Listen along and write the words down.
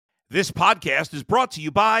This podcast is brought to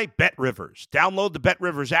you by BetRivers. Download the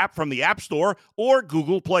BetRivers app from the App Store or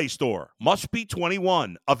Google Play Store. Must be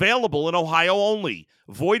 21. Available in Ohio only.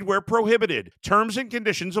 Void where prohibited. Terms and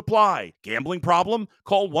conditions apply. Gambling problem?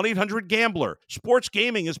 Call 1-800-GAMBLER. Sports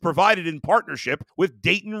gaming is provided in partnership with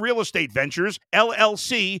Dayton Real Estate Ventures,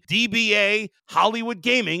 LLC, DBA, Hollywood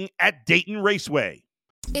Gaming at Dayton Raceway.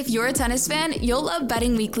 If you're a tennis fan, you'll love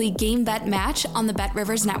Betting Weekly Game Bet Match on the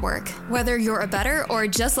BetRivers Network. Whether you're a bettor or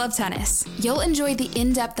just love tennis, you'll enjoy the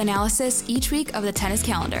in-depth analysis each week of the tennis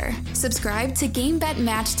calendar. Subscribe to Game Bet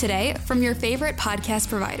Match today from your favorite podcast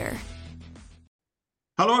provider.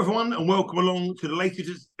 Hello, everyone, and welcome along to the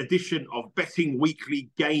latest edition of Betting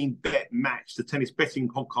Weekly Game Bet Match, the tennis betting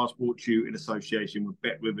podcast brought to you in association with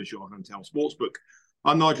BetRivers, your hometown sportsbook.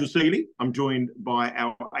 I'm Nigel Seeley. I'm joined by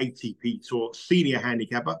our ATP Tour senior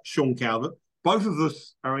handicapper, Sean Calvert. Both of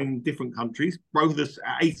us are in different countries. Both of us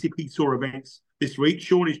at ATP Tour events this week.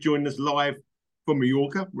 Sean is joining us live from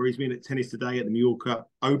Mallorca, where he's been at tennis today at the Mallorca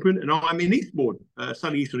Open. And I'm in Eastbourne,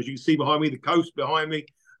 sunny Eastbourne, as you can see behind me, the coast behind me.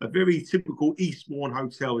 A very typical Eastbourne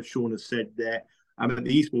hotel, as Sean has said there. I'm at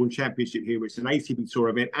the Eastbourne Championship here. It's an ATP Tour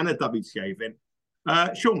event and a WTA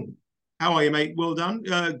event. Sean, how are you, mate? Well done.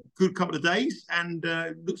 Good couple of days, and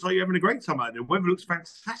looks like you're having a great time out there. The weather looks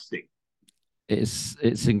fantastic.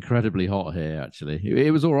 It's incredibly hot here, actually.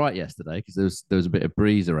 It was all right yesterday because there was a bit of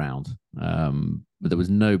breeze around, but there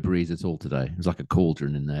was no breeze at all today. It was like a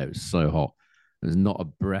cauldron in there. It was so hot. There was not a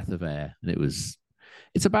breath of air, and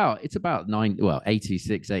it's about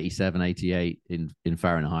 86, 87, 88 in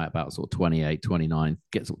Fahrenheit, about sort of 28, 29,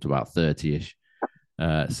 gets up to about 30-ish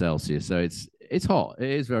Celsius. So it's hot. It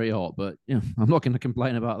is very hot, but I'm not going to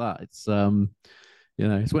complain about that. It's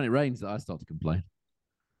it's when it rains that I start to complain.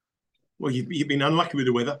 Well, you've been unlucky with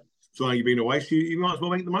the weather, so you've been away. So you might as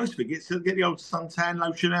well make the most of it. Get the old suntan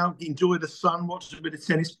lotion out, enjoy the sun, watch a bit of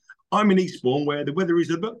tennis. I'm in Eastbourne, where the weather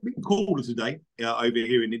is a bit cooler today over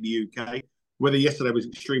here in the UK. Weather yesterday was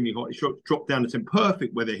extremely hot. It dropped down to 10.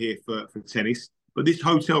 Perfect weather here for tennis, but this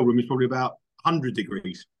hotel room is probably about 100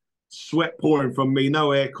 degrees. Sweat pouring from me, no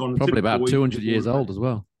aircon. Probably about 200 years old as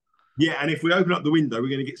well. Yeah, and if we open up the window, we're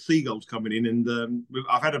going to get seagulls coming in. And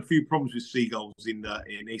I've had a few problems with seagulls in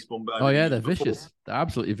Eastbourne. But they're vicious. They're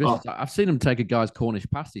absolutely vicious. I've seen them take a guy's Cornish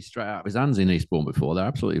pasty straight out of his hands in Eastbourne before. They're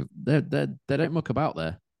absolutely they don't muck about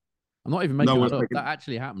there. I'm not even making that up. That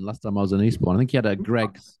actually happened last time I was in Eastbourne. I think he had a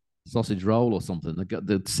Greg's sausage roll or something.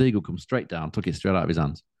 The seagull come straight down, took it straight out of his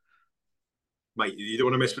hands. Mate, you don't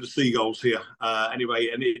want to mess with the seagulls here. Anyway,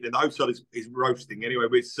 and the hotel is roasting. Anyway,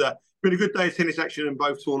 but it's been a good day of tennis action in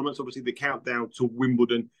both tournaments. Obviously, the countdown to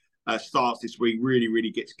Wimbledon starts this week. Really, really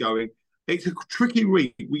gets going. It's a tricky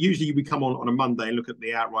week. We come on a Monday and look at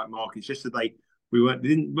the outright markets. Yesterday,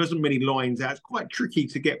 wasn't many lines out. It's quite tricky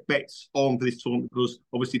to get bets on for this tournament because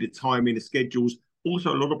obviously the timing, the schedules.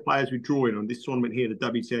 Also, a lot of players withdrawing on this tournament here, the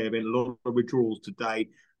WTA event. A lot of withdrawals today.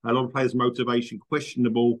 A lot of players' motivation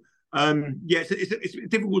questionable. It's a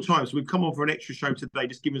difficult time. So we've come on for an extra show today,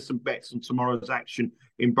 just giving some bets on tomorrow's action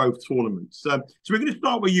in both tournaments. So we're going to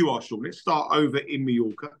start where you are, Sean. Let's start over in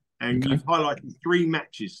Mallorca. And You've highlighted 3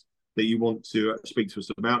 matches that you want to speak to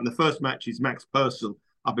us about. And the first match is Max Purcell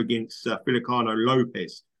up against Feliciano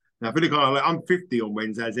Lopez. Now, Feliciano, I'm 50 on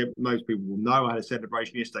Wednesday, as most people will know. I had a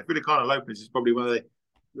celebration yesterday. Feliciano Lopez is probably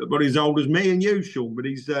one as old as me and you, Sean, but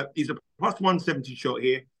he's a plus 170 shot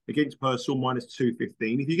here against Purcell, minus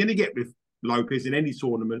 215. If you're going to get with Lopez in any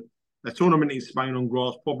tournament, a tournament in Spain on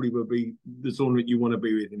grass probably will be the tournament you want to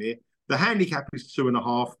be with him here. The handicap is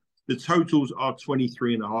 2.5. The totals are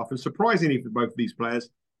 23.5. And surprisingly for both of these players,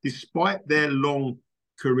 despite their long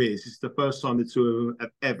careers, it's the first time the two of them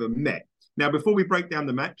have ever met. Now, before we break down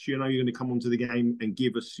the match, you're going to come onto the game and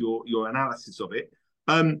give us your analysis of it.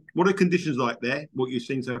 What are conditions like there? What you've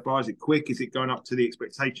seen so far? Is it quick? Is it going up to the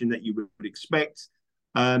expectation that you would expect?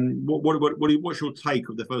 What's your take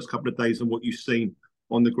of the first couple of days and what you've seen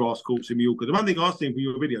on the grass courts in Mallorca? The one thing I've seen from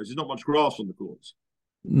your videos is not much grass on the courts.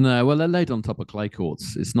 No, well, they're laid on top of clay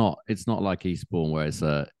courts. It's not like Eastbourne where it's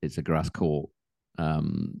a grass court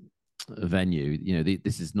venue.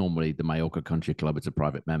 This is normally the Mallorca Country Club. It's a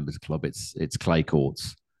private members club. It's clay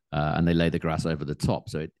courts, and they lay the grass over the top.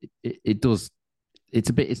 So it does.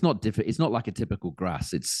 It's not different. It's not like a typical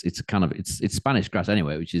grass. It's Spanish grass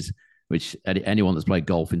anyway, which anyone that's played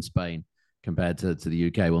golf in Spain compared to the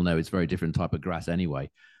UK will know it's a very different type of grass anyway.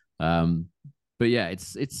 But yeah,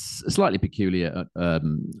 it's a slightly peculiar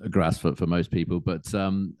grass for most people. But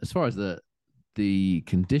as far as the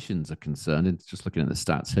conditions are concerned, and just looking at the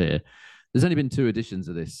stats here, there's only been 2 editions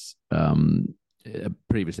of this.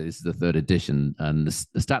 Previously, this is the 3rd edition, and the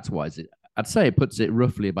stats-wise, I'd say it puts it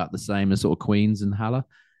roughly about the same as sort of Queens and Halle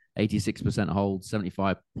 86% hold,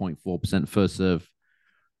 75.4% first serve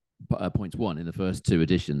points won in the first two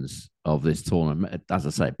editions of this tournament. As I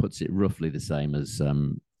say, it puts it roughly the same as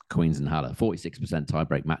Queens and Haller, 46%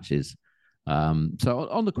 tiebreak matches. So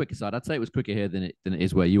on the quicker side, I'd say it was quicker here than it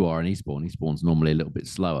is where you are in Eastbourne. Eastbourne's normally a little bit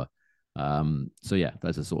slower. So yeah,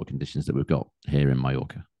 those are sort of conditions that we've got here in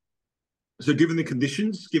Mallorca. So given the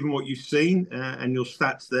conditions, given what you've seen and your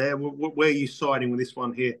stats there, where are you siding with this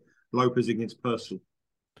one here, Lopez against Purcell?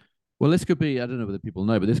 Well, this could be, I don't know whether people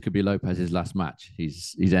know, but this could be Lopez's last match.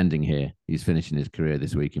 He's ending here. He's finishing his career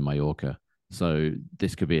this week in Mallorca. So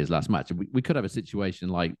this could be his last match. We could have a situation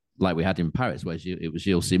like we had in Paris, where it was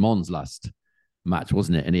Gilles Simon's last match,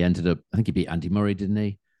 wasn't it? And he ended up, I think he beat Andy Murray, didn't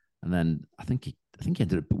he? And then I think he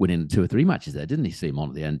ended up winning 2 or 3 matches there, didn't he, Simon,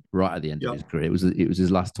 at the end, right at the end of his career? It was his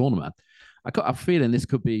last tournament. I got a feeling this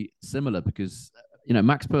could be similar because,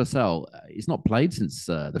 Max Purcell, he's not played since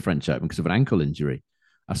the French Open because of an ankle injury.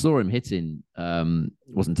 I saw him hitting,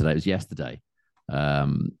 wasn't today, it was yesterday.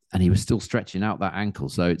 And he was still stretching out that ankle.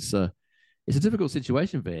 So it's a difficult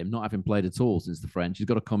situation for him, not having played at all since the French. He's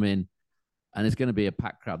got to come in, and it's going to be a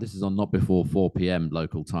packed crowd. This is on not before 4 p.m.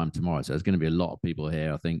 local time tomorrow. So there's going to be a lot of people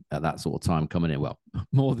here, I think, at that sort of time coming in. Well,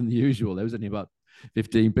 more than the usual. There was only about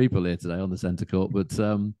 15 people here today on the centre court, but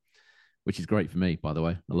which is great for me, by the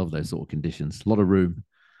way. I love those sort of conditions. A lot of room.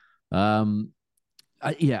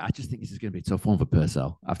 I just think this is going to be a tough one for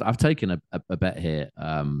Purcell. I've taken a bet here.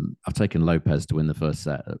 I've taken Lopez to win the first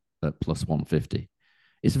set at plus 150.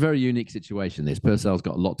 It's a very unique situation. This Purcell's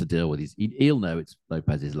got a lot to deal with. He'll know it's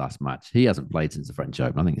Lopez's last match. He hasn't played since the French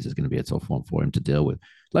Open. I think this is going to be a tough one for him to deal with.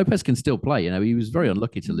 Lopez can still play. He was very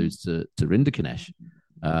unlucky to lose to Rinderknecht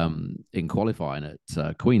in qualifying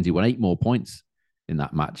at Queens. He won 8 more points in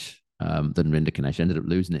that match than Rinderknecht. Ended up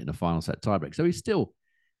losing it in a final set tiebreak. So he's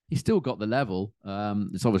still got the level.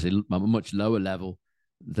 It's obviously a much lower level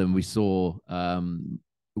than we saw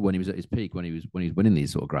when he was at his peak, when he was winning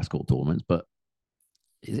these sort of grass court tournaments. But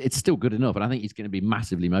it's still good enough, and I think he's going to be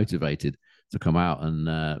massively motivated to come out and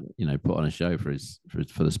put on a show for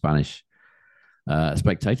the Spanish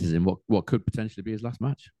spectators in what could potentially be his last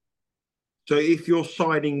match. So if you're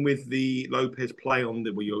siding with the Lopez play on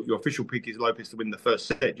your official pick is Lopez to win the first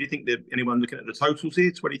set, do you think that anyone looking at the totals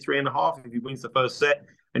here, 23.5, if he wins the first set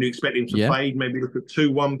and you expect him to fade, maybe look at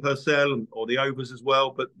 2-1 Purcell or the overs as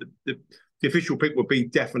well? But the official pick would be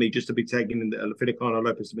definitely just to be taking Finicano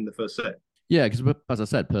Lopez to win the first set. Yeah, because as I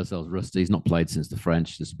said, Purcell's rusty. He's not played since the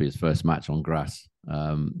French. This will be his first match on grass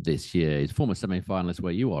this year. He's former semi-finalist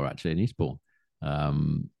where you are actually in Eastbourne.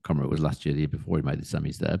 Can't remember it was last year, the year before he made the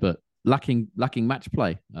semis there, but lacking match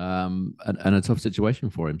play and a tough situation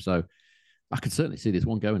for him. So I could certainly see this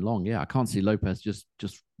one going long. Yeah, I can't see Lopez just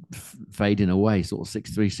fading away, sort of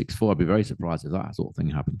 6-3, 6-4. I'd be very surprised if that sort of thing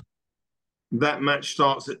happened. That match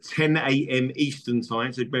starts at 10 a.m. Eastern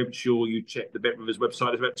time, so make sure you check the BetRivers website.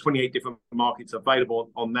 There's about 28 different markets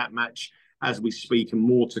available on that match as we speak, and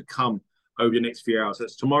more to come over the next few hours.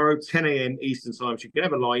 That's tomorrow, 10 a.m. Eastern time, so you can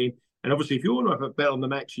have a lie-in. And obviously, if you want to have a bet on the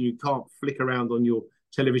match and you can't flick around on your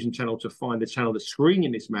television channel to find the channel that's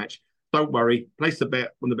screening this match, don't worry. Place the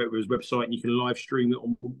bet on the BetRivers website, and you can live stream it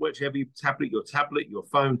on whichever tablet, your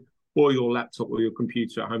phone, or your laptop or your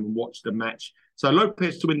computer at home and watch the match. So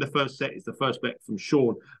Lopez to win the first set is the first bet from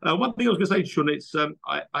Sean. One thing I was going to say to Sean, it's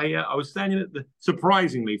I was standing at the,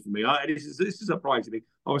 surprisingly for me, this is surprisingly,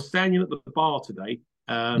 I was standing at the bar today,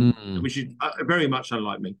 which is very much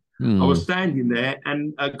unlike me. I was standing there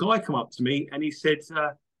and a guy come up to me and he said,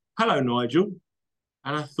 hello, Nigel.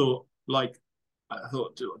 And I thought,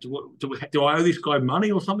 do I owe this guy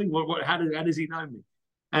money or something? How does he know me?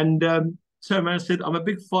 And so man said, I'm a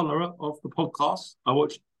big follower of the podcast. I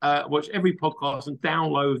watch every podcast and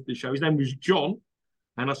download the show. His name was John.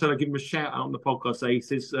 And I said, I'll give him a shout out on the podcast. So he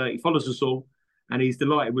says he follows us all and he's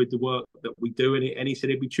delighted with the work that we do. And he said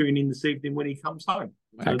he'll be tuning in this evening when he comes home.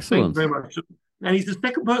 So excellent. Thank you very much. And he's the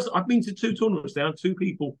second person. I've been to 2 tournaments now. 2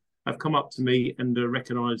 people have come up to me and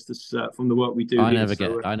recognised us from the work we do. I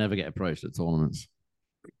never get approached at tournaments.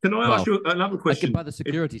 Can I ask you another question? By the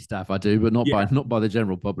security staff, I do, but not by the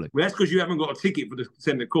general public. Well, that's because you haven't got a ticket for the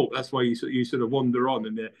centre court. That's why you sort of wander on.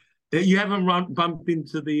 And you haven't bumped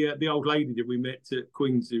into the old lady that we met at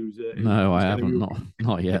Queen's. Who's no, I haven't.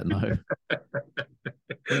 Not yet. No.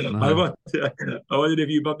 No. I wondered if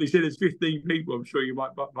you bumped. He said there's 15 people. I'm sure you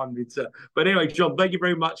might bump into. But anyway, John, thank you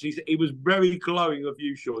very much. He was very glowing of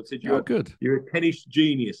you, Sean. He said you're good. You're a tennis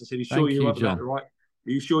genius. I said, Are you sure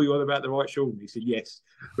you're on about the right Sean? He said, yes.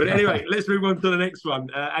 But anyway, let's move on to the next one.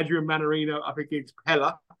 Adrian Manarino up against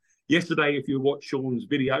Pella. Yesterday, if you watched Sean's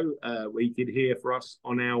video, we could hear for us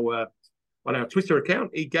on our on our Twitter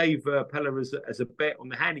account. He gave Pella as a bet on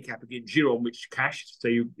the handicap against Giron, which cashed. So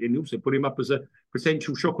he also put him up as a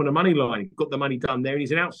potential shock on the money line. Got the money done there, and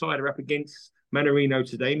he's an outsider up against Mannarino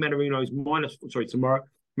today. Mannarino is tomorrow.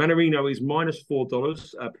 Mannarino is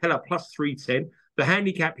 -$4. Pella +310. The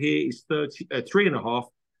handicap here is 3.5,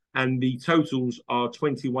 and the totals are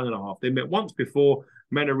 21.5. They met once before.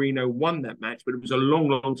 Mannarino won that match, but it was a long,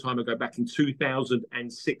 long time ago, back in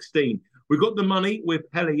 2016. We got the money with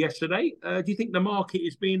Pella yesterday. Do you think the market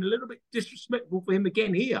is being a little bit disrespectful for him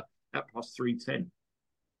again here at +310?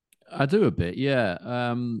 I do a bit, yeah.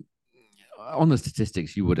 On the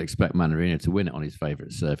statistics, you would expect Mannarino to win it on his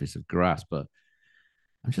favourite surface of grass, but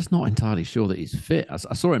I'm just not entirely sure that he's fit. I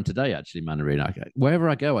saw him today, actually, Mannarino. Wherever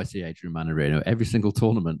I go, I see Adrian Mannarino every single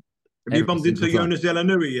tournament. Have you bumped into Jonas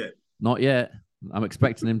Delanui yet? Not yet. I'm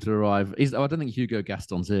expecting him to arrive. I don't think Hugo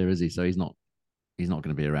Gaston's here, is he? So he's not going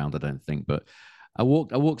to be around, I don't think. But I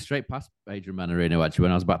walked straight past Adrian Mannarino, actually,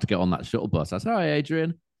 when I was about to get on that shuttle bus. I said, "Hi,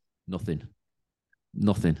 Adrian." Nothing.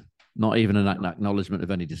 Not even an acknowledgement of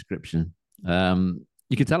any description.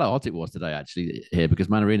 You could tell how hot it was today, actually, here, because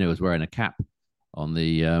Mannarino was wearing a cap on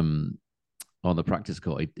the practice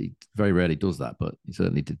court. He very rarely does that, but he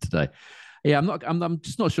certainly did today. Yeah, I'm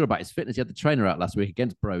just not sure about his fitness. He had the trainer out last week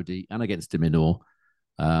against Brody and against Diminor.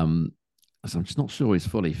 So I'm just not sure he's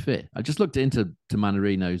fully fit. I just looked into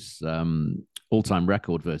Mannarino's all-time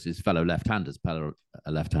record versus fellow left-handers. Pella,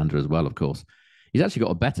 a left-hander as well, of course. He's actually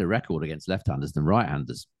got a better record against left-handers than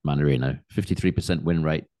right-handers, Mannarino. 53% win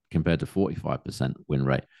rate compared to 45% win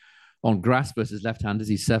rate. On grass versus left-handers,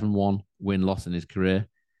 he's 7-1 win-loss in his career,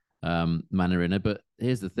 Mannarino. But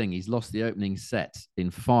here's the thing. He's lost the opening set in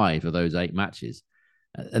 5 of those 8 matches.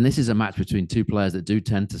 And this is a match between two players that do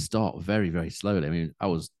tend to start very, very slowly. I mean, I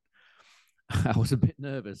was a bit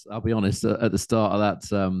nervous, I'll be honest, at the start of that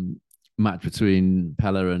match between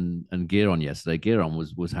Pella and Giron yesterday. Giron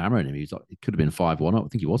was hammering him. He could have been 5-1 up. I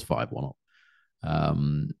think he was 5-1 up.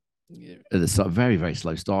 At the very, very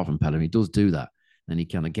slow start from Pella. He does do that. And he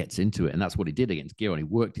kind of gets into it. And that's what he did against Giron. He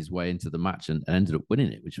worked his way into the match and ended up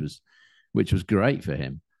winning it, which was great for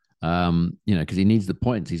him. Because he needs the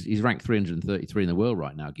points. He's ranked 333 in the world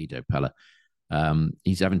right now, Guido Pella.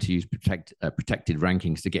 He's having to use protected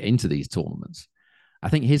rankings to get into these tournaments. I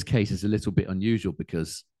think his case is a little bit unusual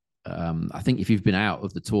because I think if you've been out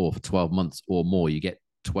of the tour for 12 months or more, you get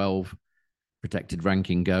 12 protected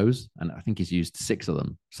ranking goes. And I think he's used 6 of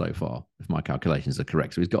them so far, if my calculations are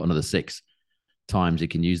correct. So he's got another 6 times he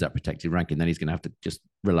can use that protected ranking. Then he's going to have to just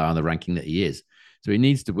rely on the ranking that he is. So he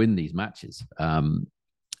needs to win these matches. And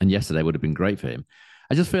yesterday would have been great for him.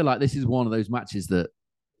 I just feel like this is one of those matches that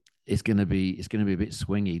it's going to be a bit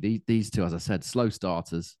swingy. These two, as I said, slow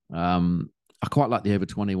starters. I quite like the over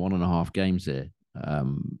 21.5 games here.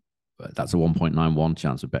 That's a 1.91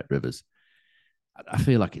 chance of Bet Rivers. I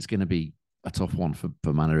feel like it's going to be a tough one for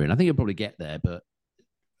Mannarino. I think he'll probably get there, but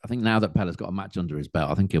I think now that Pella's got a match under his belt,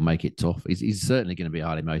 I think he'll make it tough. He's certainly going to be a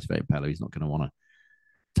highly motivated Pella. He's not going to want to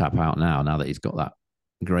tap out now that he's got that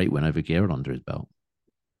great win over Giron under his belt.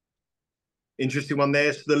 Interesting one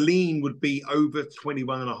there. So the lean would be over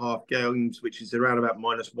 21.5 games, which is around about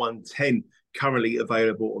 -110 currently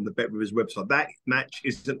available on the Bet Rivers website. That match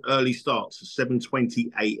is an early start, so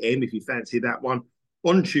 7:20 a.m. if you fancy that one.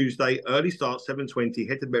 On Tuesday, early start, 7:20.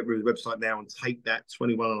 Head to the Bet Rivers website now and take that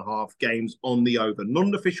 21.5 games on the over. Not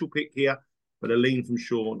an official pick here, but a lean from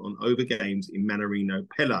Sean on over games in Mannarino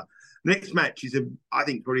Pella. Next match is, I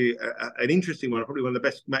think, probably an interesting one, probably one of the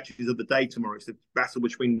best matches of the day tomorrow. It's the battle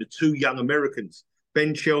between the 2 young Americans.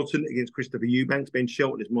 Ben Shelton against Christopher Eubanks. Ben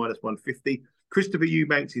Shelton is -150. Christopher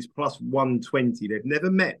Eubanks is +120. They've never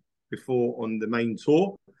met before on the main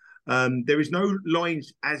tour. There is no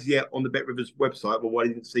lines as yet on the Bet Rivers website, but what I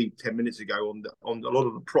didn't see 10 minutes ago on a lot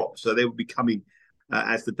of the props. So they will be coming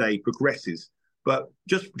as the day progresses. But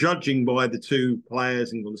just judging by the 2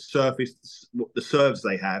 players and on the surface, what the serves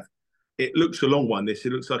they have, it looks a long one. It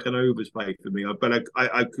looks like an overs play for me. But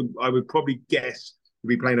I would probably guess to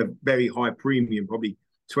be playing a very high premium, probably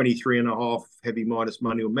 23.5 heavy minus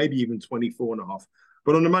money, or maybe even 24.5.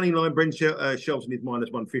 But on the money line, Brent Shelton is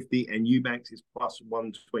 -150 and Eubanks is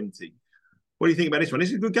 +120. What do you think about this one? This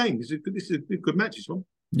is a good game. This is a good match, this one.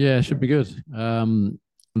 Yeah, it should be good.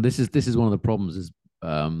 This is one of the problems is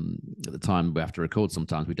at the time we have to record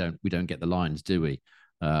sometimes we don't get the lines, do we?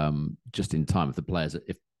 Just in time if the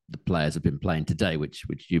players have been playing today, which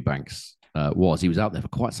Eubanks he was out there for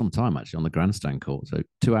quite some time actually on the grandstand court. So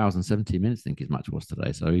 2 hours and 17 minutes I think his match was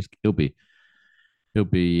today. So he'll be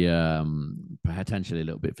potentially a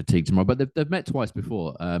little bit fatigued tomorrow. But they've met twice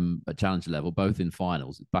before at challenger level, both in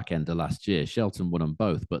finals, back end of last year. Shelton won them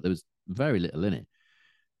both, but there was very little in it.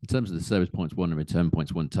 in terms of the service points won and return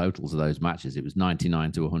points won totals of those matches, it was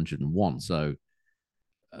 99 to 101. So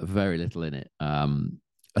very little in it.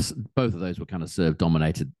 Both of those were kind of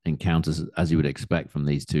serve-dominated encounters, as you would expect from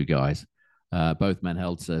these two guys. Both men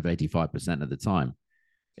held serve 85% of the time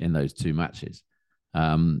in those two matches.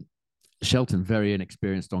 Shelton, very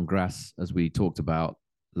inexperienced on grass, as we talked about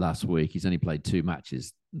last week. He's only played two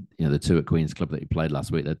matches. The two at Queen's Club that he played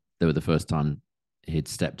last week, they were the first time he'd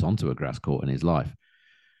stepped onto a grass court in his life.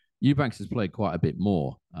 Eubanks has played quite a bit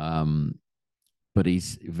more, but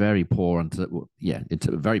he's very poor.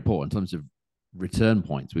 Very poor in terms of return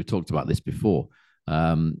points. We've talked about this before.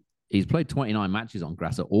 He's played 29 matches on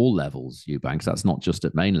grass at all levels, Eubanks. That's not just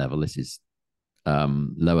at main level. This is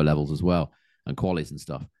lower levels as well, and qualies and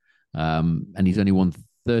stuff. And he's only won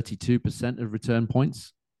 32% of return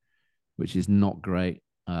points, which is not great.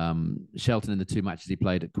 Shelton, in the two matches he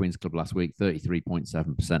played at Queen's Club last week,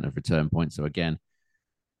 33.7% of return points. So again,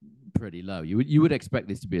 pretty low. You would expect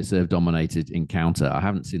this to be a serve-dominated encounter. I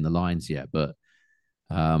haven't seen the lines yet, but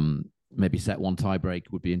maybe set one tiebreak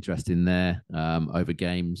would be interesting there. Over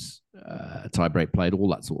games, tiebreak played, all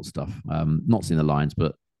that sort of stuff. Not seen the lines,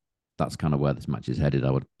 but that's kind of where this match is headed,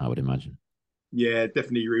 I would imagine. Yeah,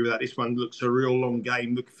 definitely agree with that. This one looks a real long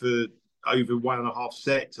game. Look for over 1.5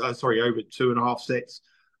 sets. Over 2.5 sets.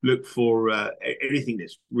 Look for anything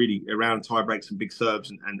that's really around tie breaks and big serves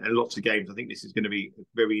and lots of games. I think this is going to be a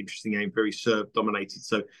very interesting game, very serve dominated.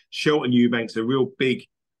 So Shelton Eubanks, a real big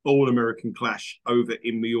All-American clash over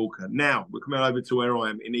in Mallorca. Now, we're coming over to where I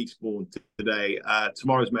am in Eastbourne today.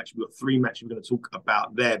 Tomorrow's match, we've got 3 matches we're going to talk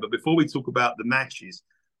about there. But before we talk about the matches,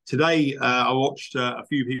 today, I watched a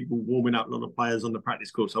few people warming up, a lot of players on the practice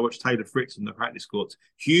courts. I watched Taylor Fritz on the practice courts.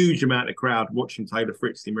 Huge amount of crowd watching Taylor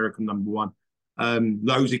Fritz, the American #1.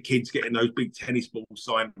 Loads of kids getting those big tennis balls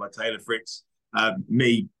signed by Taylor Fritz.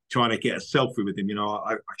 Me trying to get a selfie with him.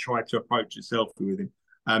 I tried to approach a selfie with him.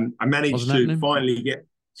 I managed to finally get...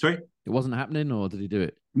 Sorry? It wasn't happening, or did he do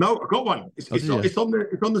it? No, I got one. It's on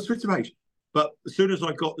the Twitter page. But as soon as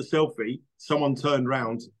I got the selfie, someone turned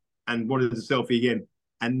around and wanted the selfie again,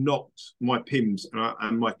 and knocked my Pims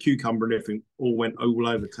and my cucumber and everything all went all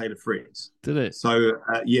over Taylor Fritz. Did it? So,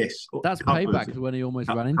 yes. That's payback when he almost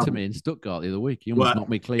ran into me in Stuttgart the other week. He almost knocked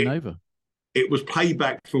me clean over. It was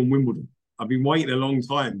payback from Wimbledon. I've been waiting a long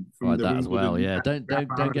time. From that as well, yeah. Don't get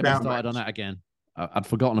me started on that again. I'd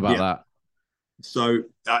forgotten about that. So,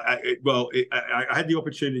 I had the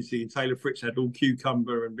opportunity, and Taylor Fritz had all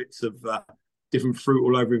cucumber and bits of different fruit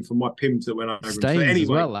all over him from my Pims that went over him. Stains as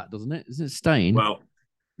well, that, doesn't it? Isn't it stain?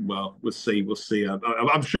 Well, we'll see.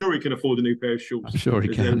 I'm sure he can afford a new pair of shorts. I'm sure he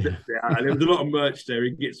can. There was a lot of merch there. He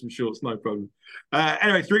can get some shorts, no problem.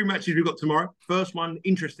 Anyway, 3 matches we've got tomorrow. First one,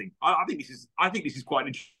 interesting. I think this is quite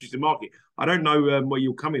an interesting market. I don't know where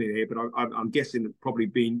you're coming in here, but I'm guessing probably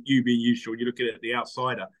being usual, you're looking at the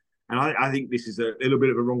outsider, and I think this is a little bit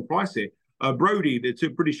of a wrong price here. Brody, the two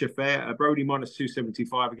British affair. Brody minus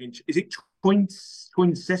 275 against. Is it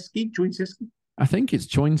Choinseski? I think it's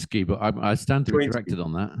Choinski, but I stand to be corrected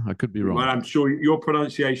on that. I could be wrong. Well, I'm sure your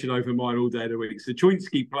pronunciation over mine all day of the week. So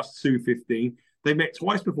Choinski plus 215. They met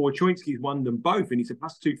twice before. Choinski's won them both, and he's a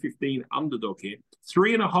plus 215 underdog here.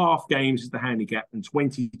 3.5 games is the handicap, and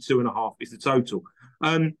 22.5 is the total.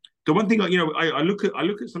 The one thing, I look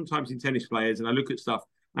at sometimes in tennis players, and I look at stuff,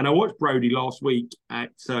 and I watched Brody last week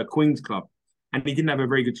at Queen's Club, and he didn't have a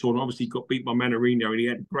very good tournament. Obviously, he got beat by Manarino, and he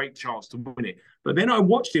had a great chance to win it. But then I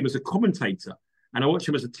watched him as a commentator, and I watched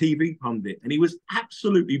him as a TV pundit, and he was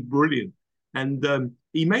absolutely brilliant. And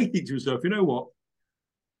he may think to himself, you know what?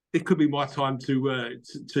 It could be my time to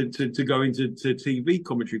go into TV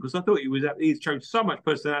commentary, because I thought he's shown so much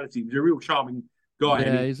personality. He was a real charming guy.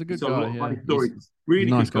 Yeah, he's a good guy. Funny stories.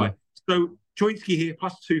 Really nice good guy. So Choinski here,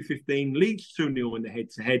 plus 215, leads 2-0 in the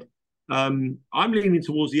head-to-head. I'm leaning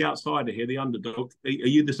towards the outsider here, the underdog. Are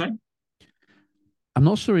you the same? I'm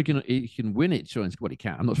not sure he can win it, Choinski. What he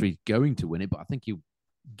can. I'm not sure he's going to win it, but I think he'll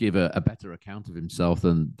give a better account of himself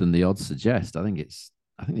than the odds suggest. I think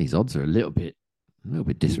these odds are a little bit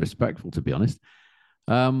disrespectful, to be honest.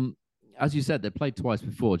 As you said, they played twice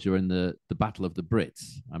before during the Battle of the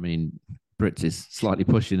Brits. I mean, Brits is slightly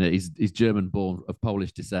pushing it. He's German-born, of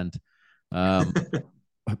Polish descent.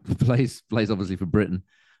 Plays obviously for Britain.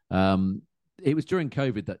 It was during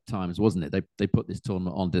COVID that times, wasn't it? They put this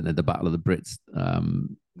tournament on, didn't they? The Battle of the Brits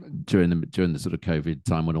during the sort of COVID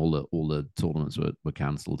time when all the tournaments were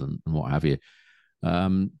cancelled and what have you.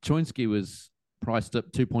 Choinski was priced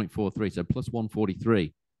up 2.43, so plus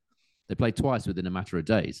 143. They played twice within a matter of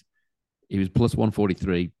days. He was plus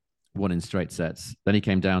 143, won in straight sets. Then he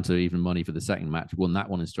came down to even money for the second match, won that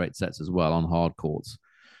one in straight sets as well on hard courts.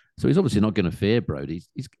 So he's obviously not going to fear Brody.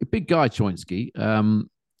 He's a big guy, Choinski.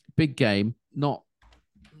 Big game, not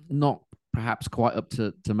perhaps quite up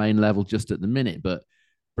to main level just at the minute, but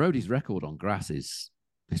Brody's record on grass is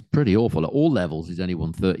pretty awful. At all levels, he's only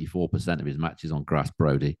won 34% of his matches on grass,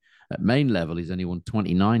 Brody. At main level, he's only won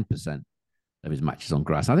 29% of his matches on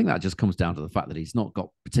grass. I think that just comes down to the fact that he's not got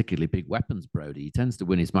particularly big weapons, Brody. He tends to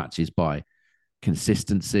win his matches by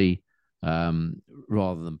consistency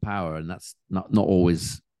rather than power, and that's not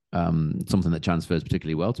always something that transfers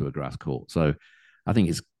particularly well to a grass court. So I think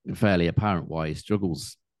it's fairly apparent why he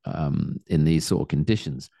struggles in these sort of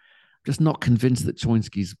conditions. Just not convinced that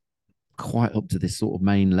Choinski's quite up to this sort of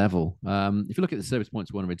main level. If you look at the service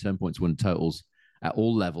points won and return points won totals at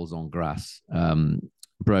all levels on grass,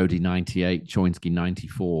 Brody 98, Choinski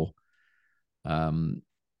 94.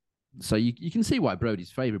 So you can see why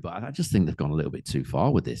Brody's favourite, but I just think they've gone a little bit too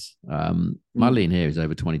far with this. My lean here is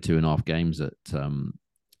over 22.5 games at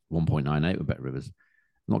 1.98 with Bet Rivers.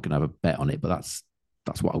 I'm not going to have a bet on it, but that's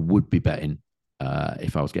what I would be betting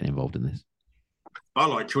if I was getting involved in this. I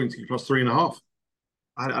like Choinski plus 3.5.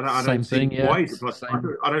 I don't see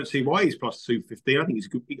why he's plus 250. I think he's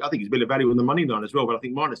good. I think he's a bit of value on the money line as well. But I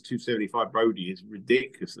think minus 275 Brody is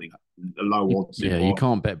ridiculously low odds. Yeah, you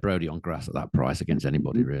can't bet Brody on grass at that price against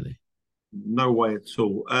anybody, really. No way at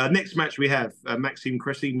all. Next match we have Maxime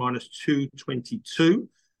Cressy minus 222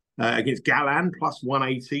 against Galland plus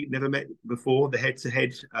 180. Never met before. The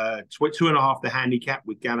head-to-head 2.5 the handicap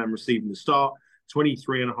with Galland receiving the start.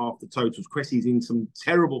 23.5 the totals. Cressy's in some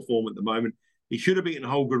terrible form at the moment. He should have beaten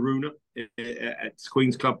Holger Rune at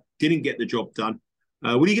Queen's Club. Didn't get the job done.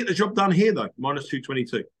 Will he get the job done here, though? Minus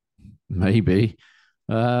 222. Maybe.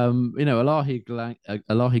 Elahi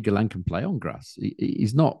Galan can play on grass.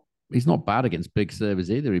 He's not bad against big servers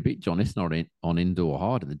either. He beat John Isner on indoor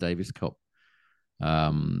hard in the Davis Cup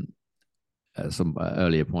at some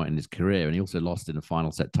earlier point in his career. And he also lost in a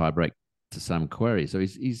final set tiebreak to Sam Querrey. So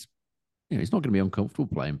he's not going to be uncomfortable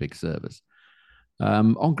playing big servers.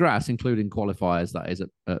 On grass, including qualifiers, that is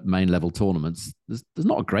at main level tournaments, there's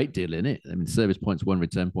not a great deal in it. I mean, service points won,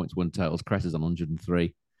 return points won, totals. Cress is on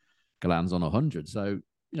 103, Galan's on 100. So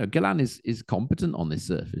Galan is competent on this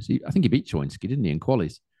surface. I think he beat Choinski, didn't he, in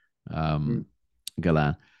qualies?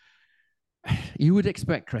 Galan. You would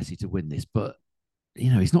expect Cressy to win this, but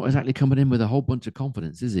he's not exactly coming in with a whole bunch of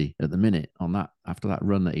confidence, is he? At the minute, on that after that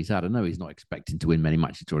run that he's had, I know he's not expecting to win many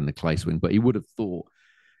matches during the clay swing, but he would have thought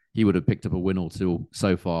he would have picked up a win or two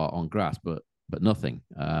so far on grass, but nothing.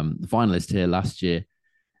 The finalist here last year,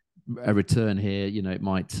 a return here, it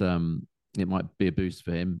might be a boost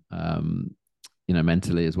for him,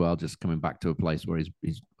 mentally as well. Just coming back to a place where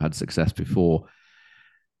he's had success before.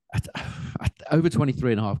 Over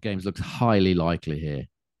 23.5 games looks highly likely here.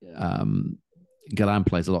 Galan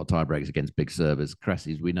plays a lot of tiebreaks against big servers.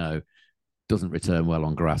 Cressy, we know, doesn't return well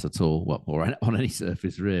on grass at all, or on any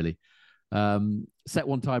surface really. Set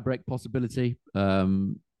one tiebreak possibility. A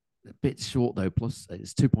bit short though. Plus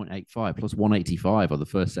it's 2.85 plus 185 on the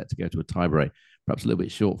first set to go to a tiebreak. Perhaps a little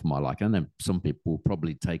bit short for my liking. I know some people will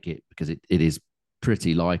probably take it because it is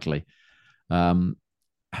pretty likely.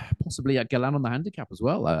 Possibly at Galan on the handicap as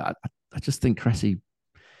well. I just think Cressy,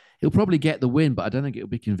 he'll probably get the win, but I don't think it'll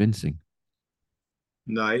be convincing.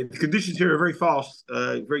 No, the conditions here are very fast,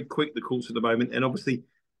 very quick, the course at the moment. And obviously,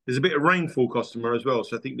 there's a bit of rain forecast tomorrow as well.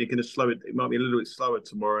 So I think they're going to slow it. It might be a little bit slower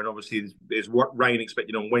tomorrow. And obviously, there's rain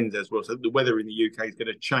expected on Wednesday as well. So the weather in the UK is going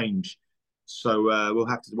to change. So we'll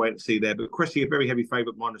have to wait and see there. But Cressy, a very heavy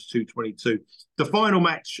favourite, minus 222. The final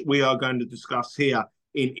match we are going to discuss here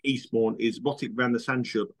in Eastbourne is Botic van der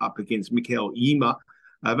Sandschulp up against Michael Ymer.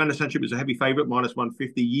 Van der Sandschulp is a heavy favourite, minus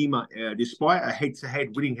 150. Ymer, despite a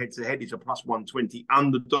winning head-to-head, is a plus 120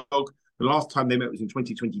 underdog. The last time they met was in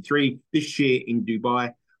 2023. This year in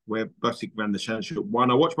Dubai, where Botic van der Sandschulp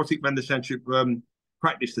won. I watched Botic van der Sandschulp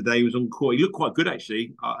practice today. He was on court. He looked quite good,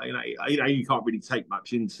 actually. You can't really take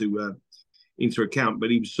much into account,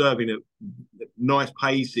 but he was serving at nice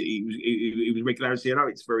pace. It was regularity. I know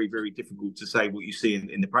it's very, very difficult to say what you see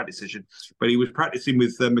in the practice session, but he was practicing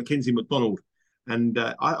with Mackenzie McDonald, and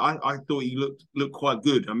I thought he looked quite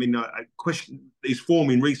good. I mean, his form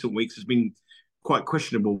in recent weeks has been quite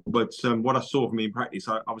questionable, but what I saw from him in practice,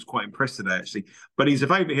 I was quite impressed today, actually. But he's a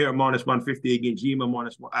favourite here at minus 150 against Ymer,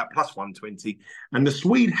 plus 120, and the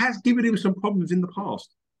Swede has given him some problems in the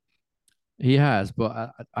past. He has,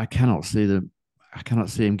 but I cannot see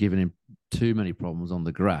him giving him too many problems on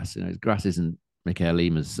the grass. His grass isn't Michael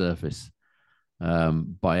Ymer's surface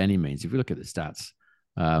by any means. If you look at the stats,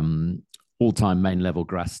 all-time main level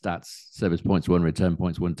grass stats, service points won, return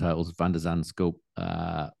points won, totals. Van der Zandschulp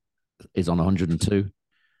is on 102,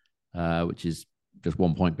 which is just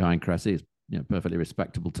 1 point behind Cressy. It's perfectly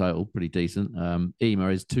respectable total, pretty decent. EMA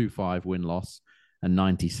is 2-5 win-loss and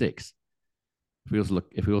 96.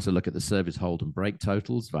 If we also look at the service hold and break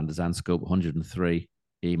totals, Van der Zandschulp 103,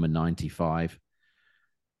 EMA 95.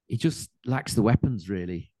 He just lacks the weapons,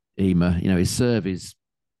 really. EMA, his serve is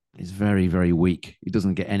very, very weak. He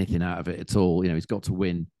doesn't get anything out of it at all. He's got to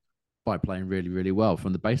win by playing really, really well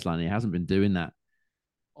from the baseline. He hasn't been doing that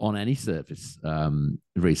on any surface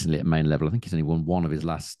recently at main level. I think he's only won one of his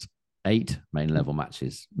last 8 main level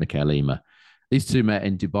matches, Mikael EMA. These two met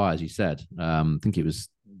in Dubai, as you said. I think it was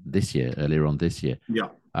earlier on this year. Yeah.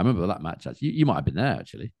 I remember that match, actually. You might have been there,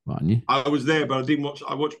 actually, mightn't you? I was there, but I didn't watch.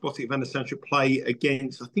 I watched Botic van der Zandschulp play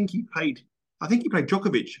against, I think he played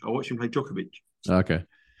Djokovic. I watched him play Djokovic. Okay.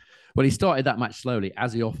 Well, he started that match slowly,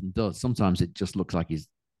 as he often does. Sometimes it just looks like he's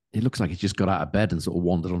just got out of bed and sort of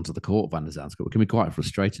wandered onto the court, Van der Zandschulp. It can be quite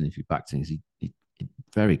frustrating if you back things. He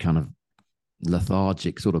very kind of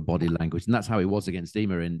lethargic sort of body language. And that's how he was against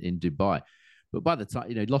EMA in Dubai. But by the time,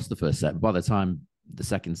 he lost the first set. But by the time the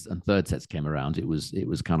second and third sets came around, it was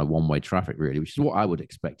kind of one-way traffic, really, which is what I would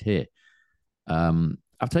expect here.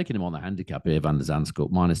 I've taken him on the handicap here, Van der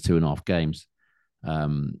Zandschulp, -2.5 games.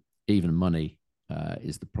 Even money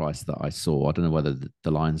is the price that I saw. I don't know whether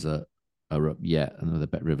the lines are up yet. I know the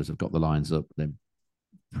Bet Rivers have got the lines up. They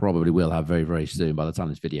probably will have very, very soon. By the time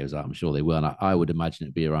this video's out, I'm sure they will. And I would imagine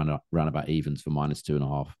it'd be around about evens for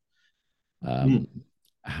 -2.5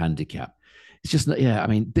 handicap. It's just, Van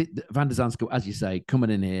der Zandschulp, as you say,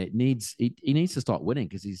 coming in here, needs to start winning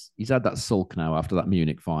because he's had that sulk now after that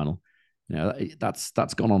Munich final.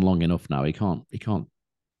 That's gone on long enough now. He can't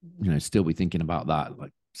still be thinking about that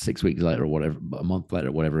like 6 weeks later or whatever, a month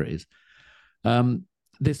later, whatever it is.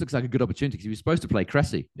 This looks like a good opportunity because he was supposed to play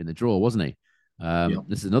Cressy in the draw, wasn't he?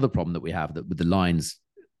 This is another problem that we have with the lines.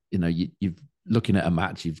 You're looking at a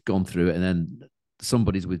match, you've gone through it, and then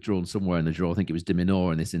somebody's withdrawn somewhere in the draw. I think it was de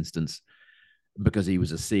Minaur in this instance. Because he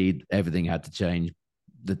was a seed, everything had to change.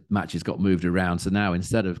 The matches got moved around. So now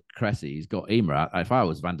instead of Cressy, he's got EMA. If I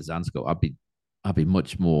was Van der Zandschulp, I'd be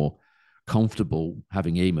much more comfortable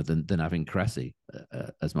having EMA than having Cressy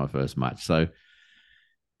as my first match. So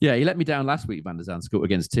yeah, he let me down last week, Van der Zandschulp,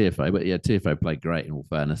 against Tiafoe. But yeah, Tiafoe played great in all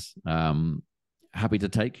fairness. Happy to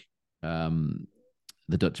take the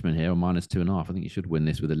Dutchman here on -2.5. I think he should win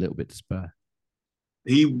this with a little bit to spare.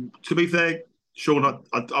 To be fair, Sean,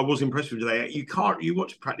 I was impressed with him today. You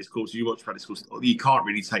watch practice courses, you can't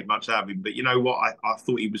really take much out of him. But you know what? I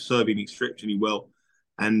thought he was serving exceptionally well.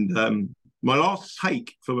 And my last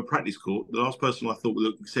take from a practice court, the last person I thought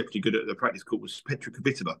looked exceptionally good at the practice court was Petra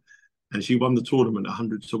Kvitova. And she won the tournament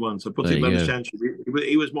 100-1. So Botic van der Zandschulp,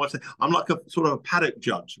 he was my take. I'm like a sort of a paddock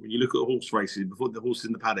judge when you look at horse races before the horse is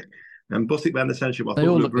in the paddock. And Botic van der Zandschulp, they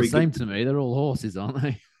all look the same to me. They're all horses, aren't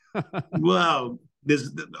they? Well,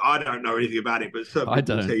 I don't know anything about it, but certainly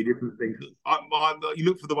people tell you different things. You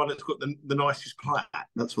look for the one that's got the nicest plait.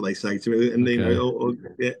 That's what they say to me. And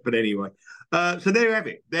but anyway, so there you have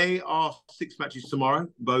it. There are 6 matches tomorrow,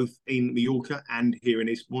 both in Mallorca and here in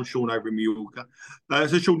Eastbourne. Sean over in Mallorca.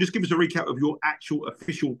 So Sean, just give us a recap of your actual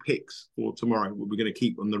official picks for tomorrow. What we're going to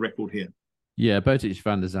keep on the record here. Yeah, Botic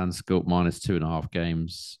van der Zandschulp -2.5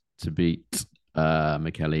 games to beat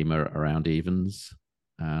Mikael EMA around evens.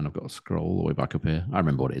 And I've got to scroll all the way back up here. I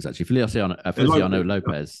remember what it is, actually. Feliciano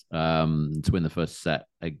Lopez to win the first set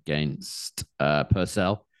against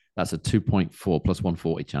Purcell. That's a 2.4 plus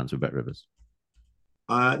 140 chance with Bet Rivers.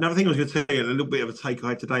 Another thing I was going to tell you, a little bit of a take I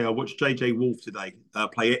had today. I watched JJ Wolf today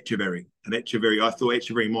play Etcheverry. And Etcheverry, I thought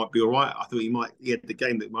Etcheverry might be all right. I thought he had the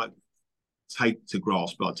game that might take to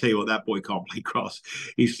grass, but I tell you what, that boy can't play grass.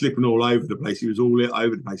 He's slipping all over the place. He was all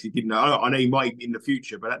over the place. He didn't know. I know he might in the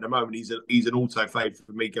future, but at the moment he's an auto favourite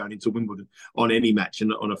for me going into Wimbledon on any match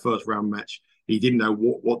and on a first round match. He didn't know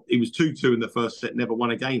what he was 2-2 in the first set, never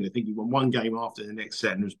won a game. I think he won one game after the next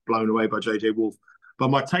set and was blown away by JJ Wolf. But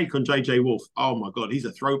my take on JJ Wolf, oh my God, he's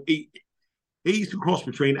a throw. He's a cross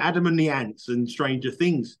between Adam and the Ants and Stranger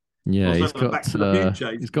Things. Yeah, he's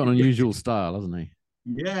got an unusual style, hasn't he?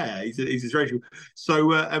 Yeah, he's a very.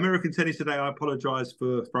 So American tennis today. I apologise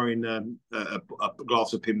for throwing a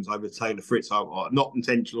glass of Pimm's over Taylor Fritz. Not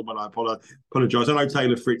intentional, but I apologise. I know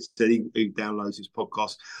Taylor Fritz said he downloads his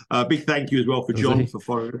podcast. Big thank you as well for John for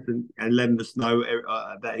following us and letting us know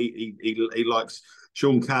that he likes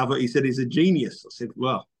Sean Calvert. He said he's a genius. I said,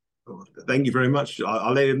 well, thank you very much.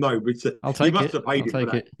 I'll let him know. But I'll take must have paid him for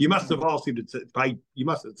that. You must have asked him to pay. You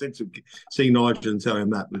must have said to see Nigel and tell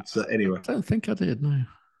him that. But anyway, I don't think I did. No.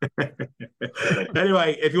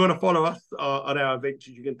 Anyway, if you want to follow us on our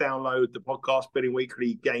adventures, you can download the podcast Betting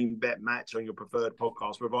Weekly Game Bet Match on your preferred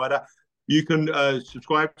podcast provider. You can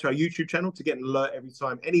subscribe to our YouTube channel to get an alert every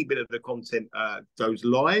time any bit of the content goes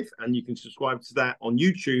live. And you can subscribe to that on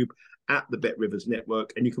YouTube at the Bet Rivers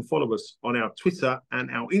Network. And you can follow us on our Twitter and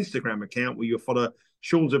our Instagram account, where you'll follow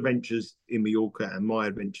Sean's adventures in Mallorca and my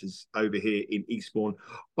adventures over here in Eastbourne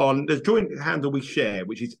on the joint handle we share,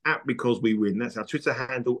 which is @BecauseWeWin. That's our Twitter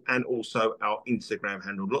handle and also our Instagram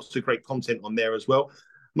handle. Lots of great content on there as well.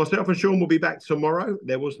 Myself and Sean will be back tomorrow.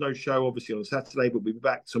 There was no show, obviously, on Saturday, but we'll be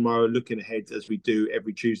back tomorrow looking ahead as we do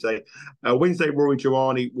every Tuesday. Wednesday, Rory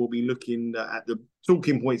Giovanni will be looking at the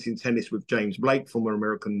talking points in tennis with James Blake, former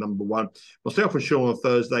American #1. Myself and Sean on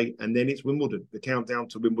Thursday, and then it's Wimbledon. The countdown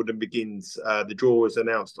to Wimbledon begins. The draw is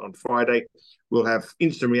announced on Friday. We'll have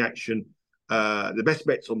instant reaction, the best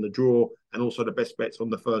bets on the draw, and also the best bets on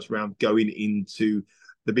the first round going into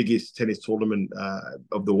the biggest tennis tournament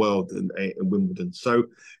of the world in Wimbledon. So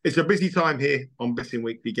it's a busy time here on Betting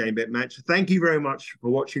Weekly Game Bet Match. Thank you very much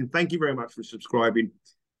for watching. Thank you very much for subscribing.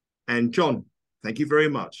 And John, thank you very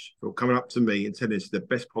much for coming up to me and telling us the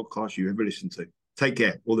best podcast you ever listened to. Take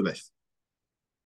care. All the best.